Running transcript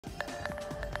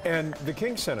And the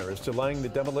King Center is delaying the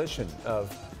demolition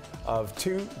of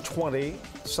 220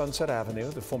 Sunset Avenue,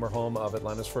 the former home of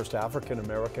Atlanta's first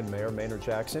African-American mayor, Maynard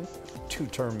Jackson,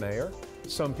 two-term mayor.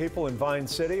 Some people in Vine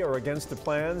City are against the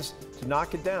plans to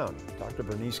knock it down. Dr.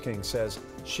 Bernice King says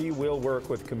she will work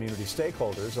with community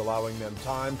stakeholders, allowing them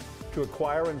time to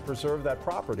acquire and preserve that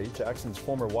property. Jackson's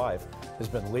former wife has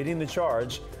been leading the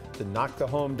charge to knock the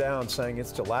home down, saying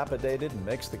it's dilapidated and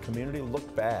makes the community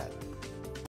look bad.